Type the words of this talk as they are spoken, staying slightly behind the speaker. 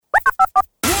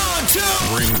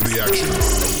bring the action.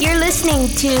 You're listening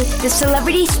to The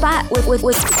Celebrity Spot with let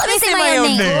me say my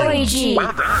own name. Lori G.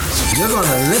 You're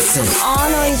gonna listen.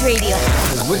 All Noise Radio.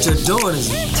 What you're doing is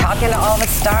talking to all the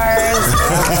stars.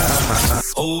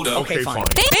 Hold up. Okay, fine.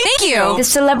 Thank you. The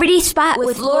Celebrity Spot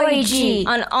with Lori G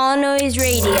on All Noise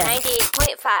Radio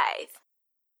 98.5.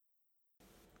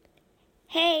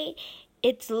 Hey,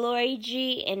 it's Lori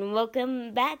G and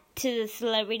welcome back to The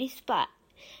Celebrity Spot.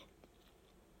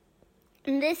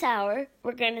 In this hour,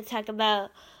 we're going to talk about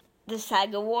the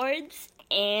SAG Awards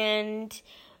and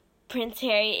Prince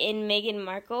Harry and Meghan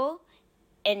Markle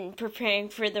and preparing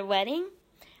for their wedding.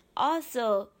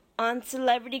 Also, on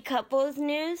celebrity couples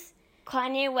news,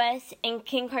 Kanye West and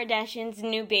Kim Kardashian's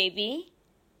new baby,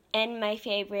 and my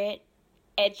favorite,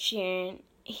 Ed Sheeran.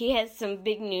 He has some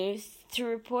big news to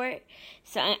report,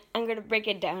 so I'm going to break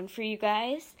it down for you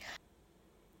guys.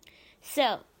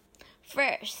 So,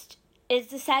 first is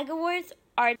the SAG Awards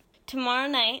are tomorrow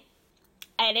night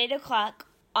at 8 o'clock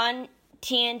on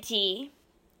TNT,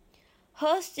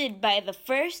 hosted by the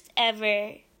first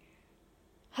ever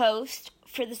host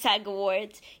for the SAG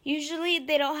Awards. Usually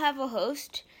they don't have a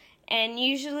host, and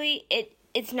usually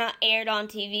it's not aired on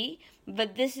TV,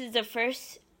 but this is the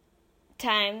first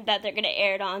time that they're going to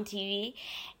air it on TV,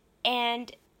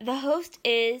 and the host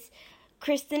is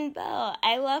Kristen Bell.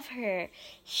 I love her.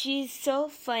 She's so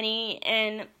funny,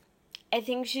 and I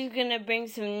think she's going to bring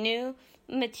some new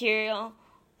material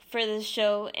for the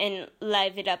show and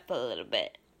liven it up a little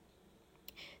bit.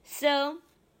 So,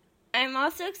 I'm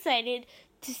also excited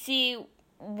to see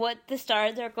what the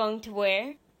stars are going to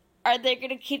wear. Are they going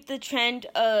to keep the trend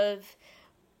of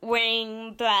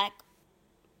wearing black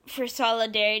for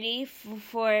solidarity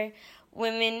for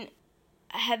women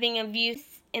having abuse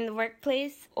in the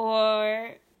workplace,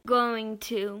 or going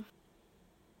to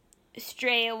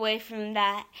stray away from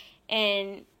that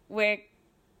and wear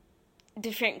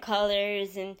different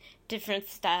colors and different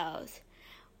styles?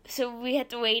 So we have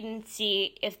to wait and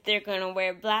see if they're going to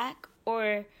wear black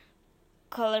or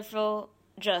colorful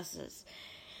dresses.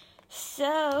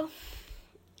 So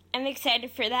I'm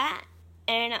excited for that.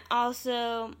 And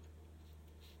also,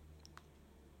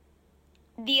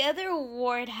 the other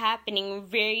award happening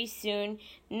very soon,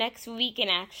 next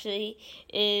weekend actually,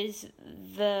 is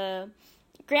the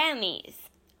Grammys,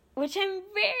 which I'm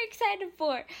very excited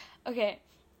for. Okay,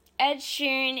 Ed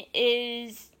Sheeran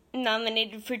is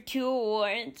nominated for 2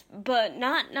 awards, but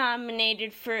not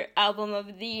nominated for Album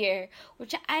of the Year,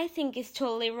 which I think is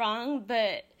totally wrong,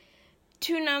 but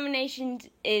 2 nominations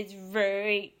is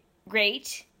very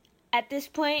great at this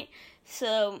point,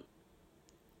 so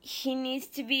he needs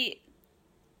to be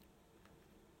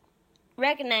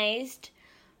recognized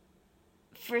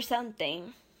for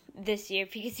something this year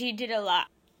because he did a lot.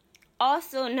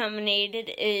 Also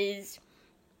nominated is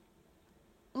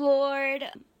Lorde,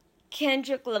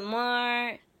 Kendrick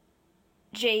Lamar,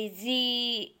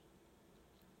 Jay-Z,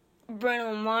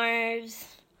 Bruno Mars.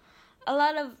 A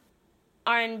lot of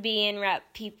R&B and rap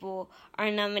people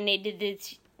are nominated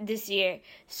this year.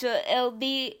 So it'll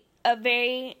be a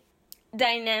very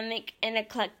dynamic and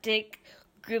eclectic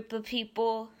group of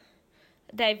people,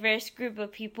 diverse group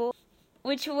of people,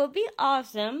 which will be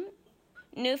awesome.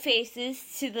 New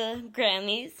faces to the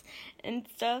Grammys and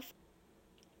stuff.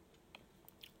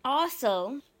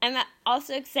 Also, I'm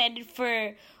also excited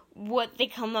for what they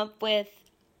come up with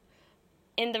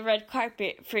in the red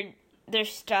carpet for their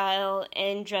style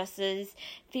and dresses,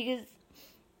 because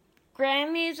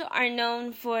Grammys are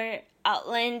known for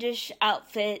outlandish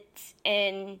outfits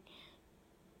and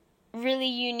really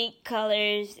unique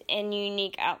colors and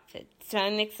unique outfits. So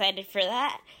I'm excited for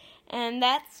that. And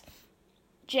that's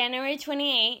January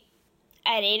 28th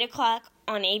at 8 o'clock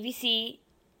on ABC.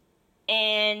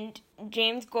 And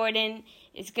James Gordon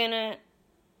is going to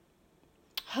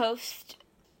host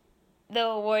the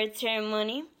award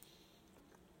ceremony.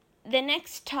 The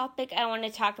next topic I want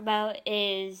to talk about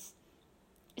is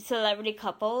celebrity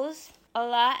couples. A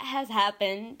lot has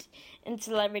happened in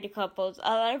celebrity couples.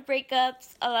 A lot of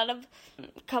breakups, a lot of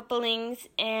couplings,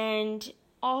 and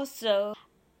also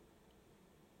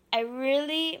I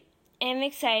really am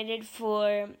excited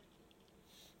for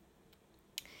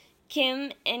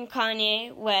Kim and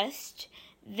Kanye West.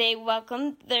 They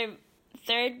welcomed their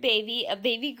 3rd baby, a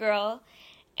baby girl,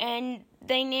 and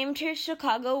they named her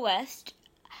Chicago West.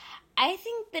 I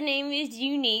think the name is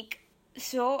unique,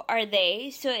 so are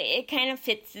they, so it kind of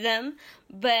fits them,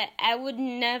 but I would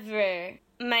never,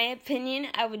 my opinion,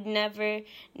 I would never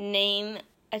name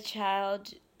a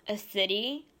child a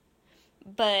city,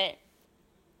 but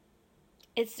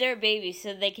it's their baby,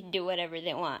 so they can do whatever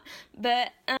they want.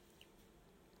 But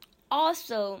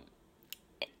also,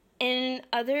 in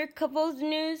in other couples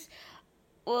news,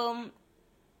 well,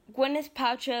 Gwyneth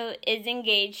Paltrow is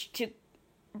engaged to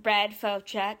Brad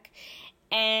Falchuk,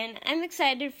 and I'm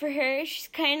excited for her. She's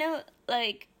kind of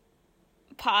like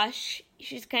posh.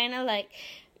 She's kind of like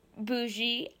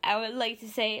bougie, I would like to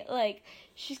say. Like,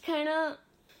 she's kind of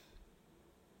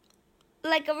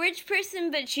like a rich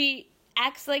person, but she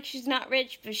acts like she's not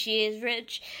rich, but she is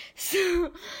rich.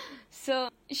 So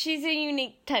she's a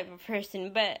unique type of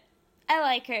person, but I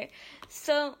like her.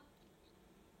 So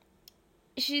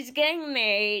she's getting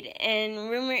married, and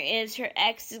rumor is her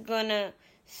ex is gonna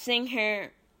sing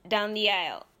her down the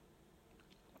aisle.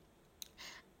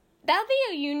 That'd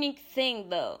be a unique thing,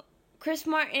 though. Chris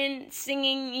Martin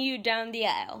singing you down the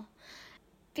aisle.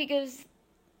 Because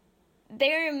they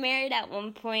were married at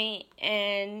one point,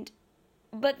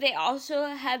 but they also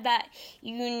had that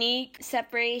unique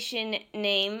separation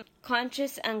name,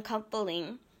 Conscious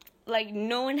Uncoupling. Like,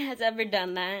 no one has ever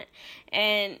done that,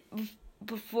 and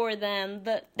before them,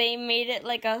 but they made it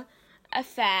like a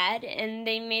fad, and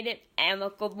they made it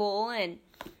amicable and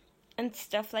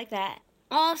stuff like that.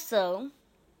 Also,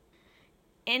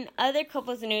 in other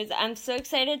couples news, I'm so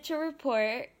excited to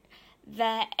report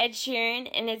that Ed Sheeran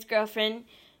and his girlfriend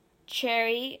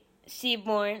Cherry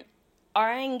Seaborn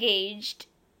are engaged,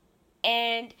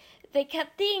 and they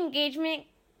kept the engagement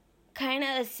kind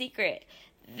of a secret.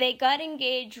 They got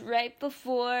engaged right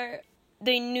before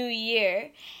the new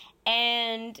year,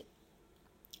 and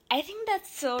I think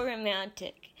that's so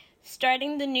romantic.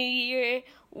 Starting the new year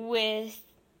with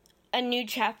a new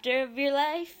chapter of your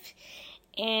life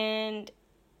and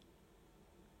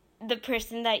the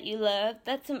person that you love.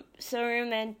 That's so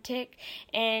romantic.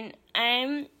 And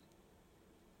I'm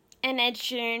an Ed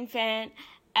Sheeran fan.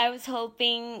 I was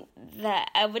hoping that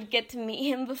I would get to meet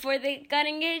him before they got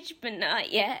engaged, but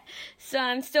not yet. So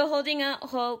I'm still holding out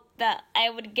hope that I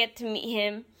would get to meet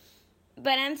him.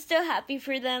 But I'm still happy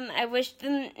for them. I wish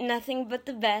them nothing but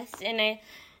the best, and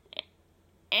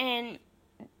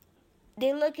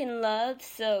they look in love,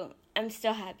 so I'm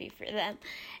still happy for them.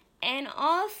 And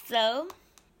also,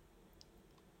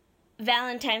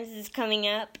 Valentine's is coming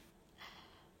up.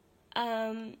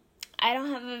 I don't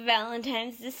have a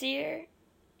Valentine's this year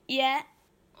yet.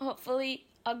 Hopefully,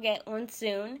 I'll get one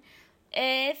soon.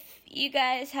 If you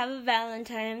guys have a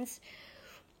Valentine's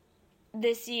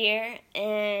this year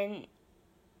and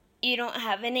you don't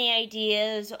have any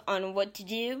ideas on what to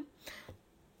do,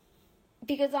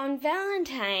 because on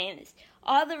Valentine's,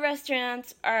 all the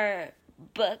restaurants are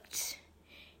booked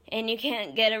and you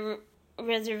can't get a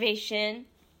reservation.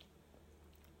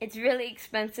 It's really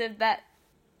expensive that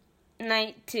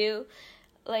night too.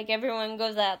 Like, everyone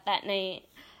goes out that night.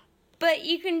 But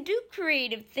you can do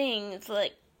creative things,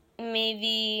 like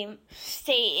maybe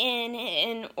stay in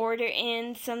and order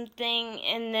in something,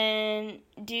 and then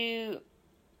do,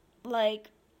 like,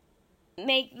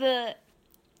 make the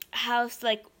house,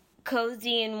 like,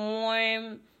 cozy and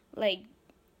warm, like,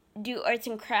 do arts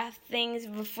and craft things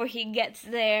before he gets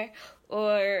there,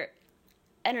 or,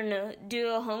 I don't know, do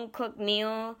a home-cooked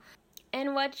meal,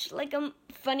 and watch, like, a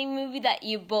funny movie that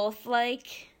you both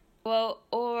like. Well,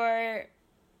 or,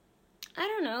 I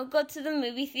don't know, go to the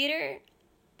movie theater.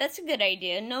 That's a good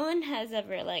idea. No one has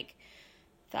ever, like,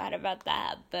 thought about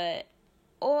that, but,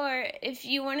 or if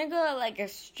you want to go, like,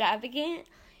 extravagant,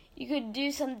 you could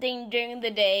do something during the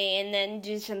day and then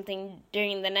do something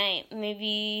during the night.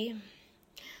 Maybe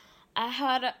a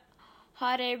hot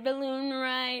air balloon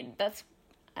ride. That's,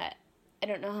 I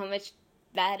don't know how much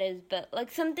that is, but,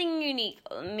 like, something unique.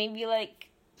 Maybe, like,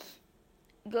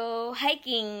 go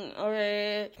hiking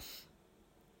or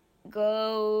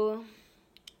go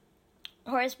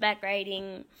horseback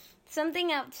riding.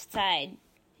 Something outside,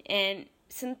 and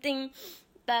something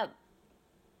that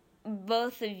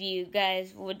both of you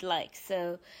guys would like.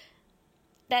 So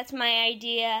that's my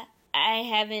idea. I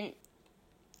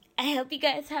hope you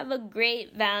guys have a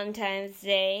great Valentine's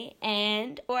Day,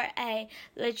 and before I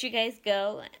let you guys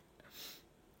go,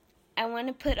 I want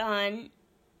to put on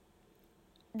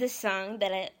the song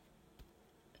that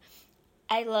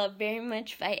I love very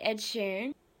much by Ed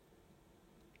Sheeran.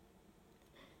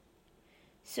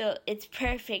 So it's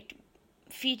Perfect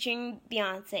featuring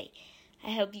Beyonce.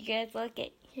 I hope you guys like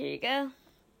it. Here you go.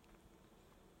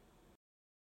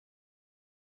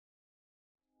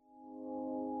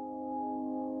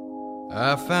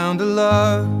 I found a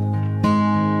love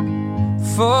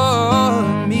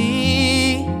for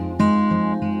me.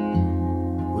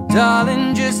 Well,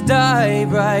 darling, just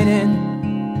dive right in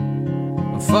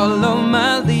and follow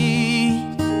my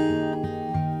lead.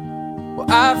 Well,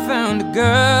 I found a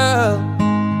girl,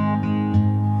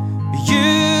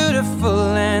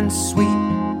 beautiful and sweet.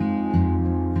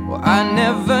 Well, I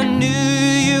never knew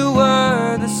you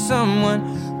were the someone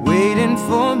waiting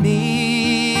for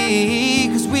me,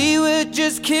 'cause we were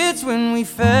just kids when we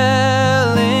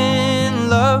fell in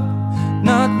love,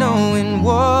 not knowing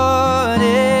what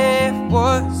it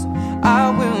was. I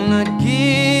will not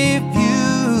give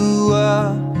you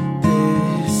up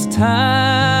this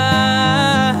time.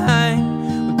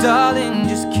 Well, darling,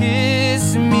 just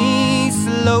kiss me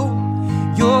slow.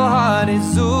 Your heart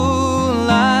is all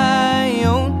I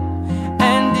own,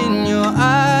 and in your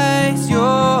eyes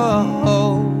you're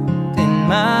holding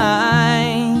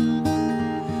mine.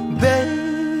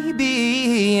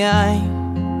 Baby,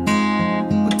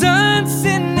 I'm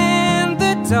dancing in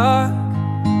the dark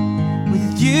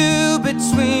with you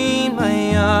between my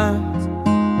arms,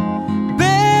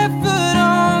 barefoot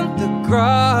on the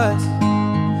grass.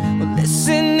 We're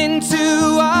listening to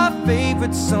our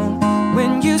favorite song.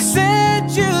 When you said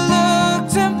you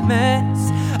looked a mess,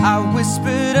 I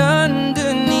whispered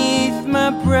underneath my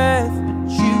breath, but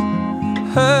you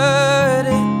heard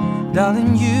it.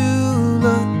 Darling, you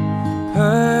look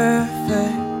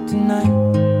perfect tonight.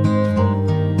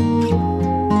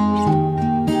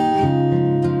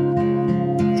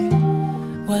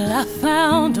 Well, I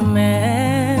found a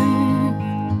man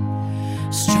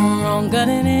stronger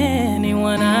than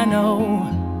anyone I know.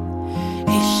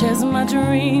 He shares my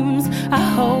dreams. I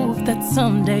hope that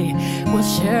someday we'll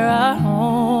share our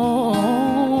home.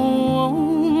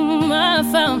 I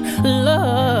found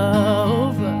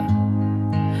love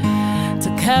to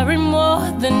carry more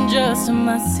than just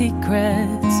my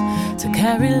secrets, to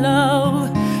carry love,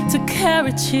 to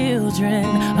carry children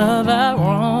of our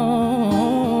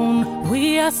own. We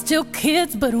are still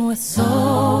kids, but we're so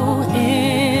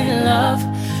in love,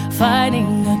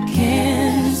 fighting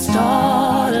against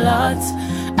all odds.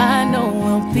 I know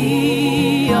we'll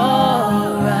be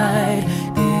alright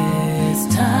this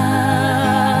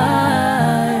time.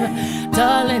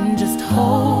 Darling, just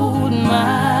hold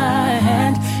my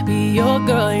hand. Be your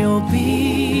girl, you'll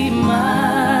be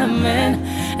my man.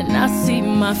 And I see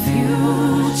my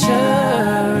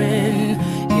future in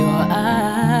your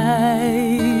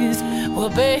eyes.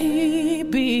 Well,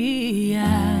 baby,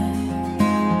 I'm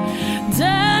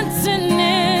dancing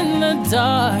in the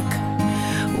dark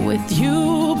with you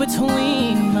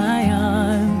between my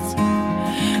arms,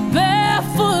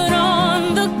 barefoot on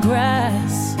the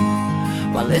grass,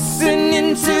 while listening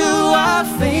to our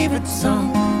favorite song.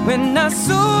 When I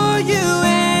saw you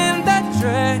in that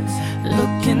dress,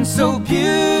 looking so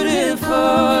beautiful,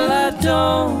 I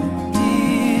don't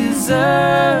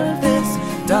deserve this.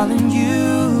 Darling, you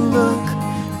look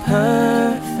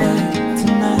perfect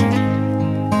tonight.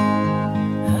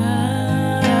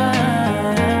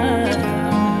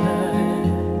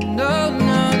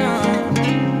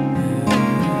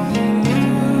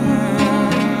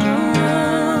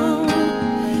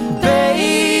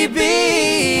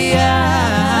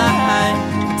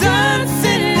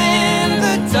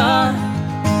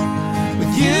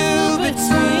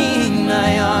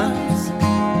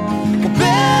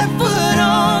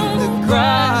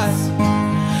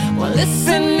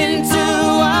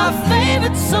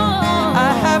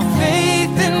 I have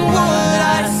faith in what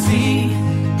I see.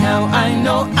 Now I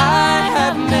know I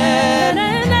have met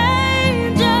an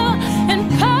angel in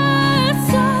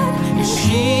person, and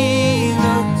she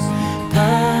looks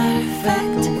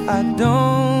perfect. I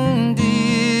don't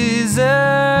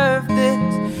deserve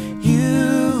this. You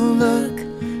look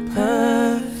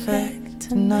perfect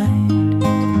tonight.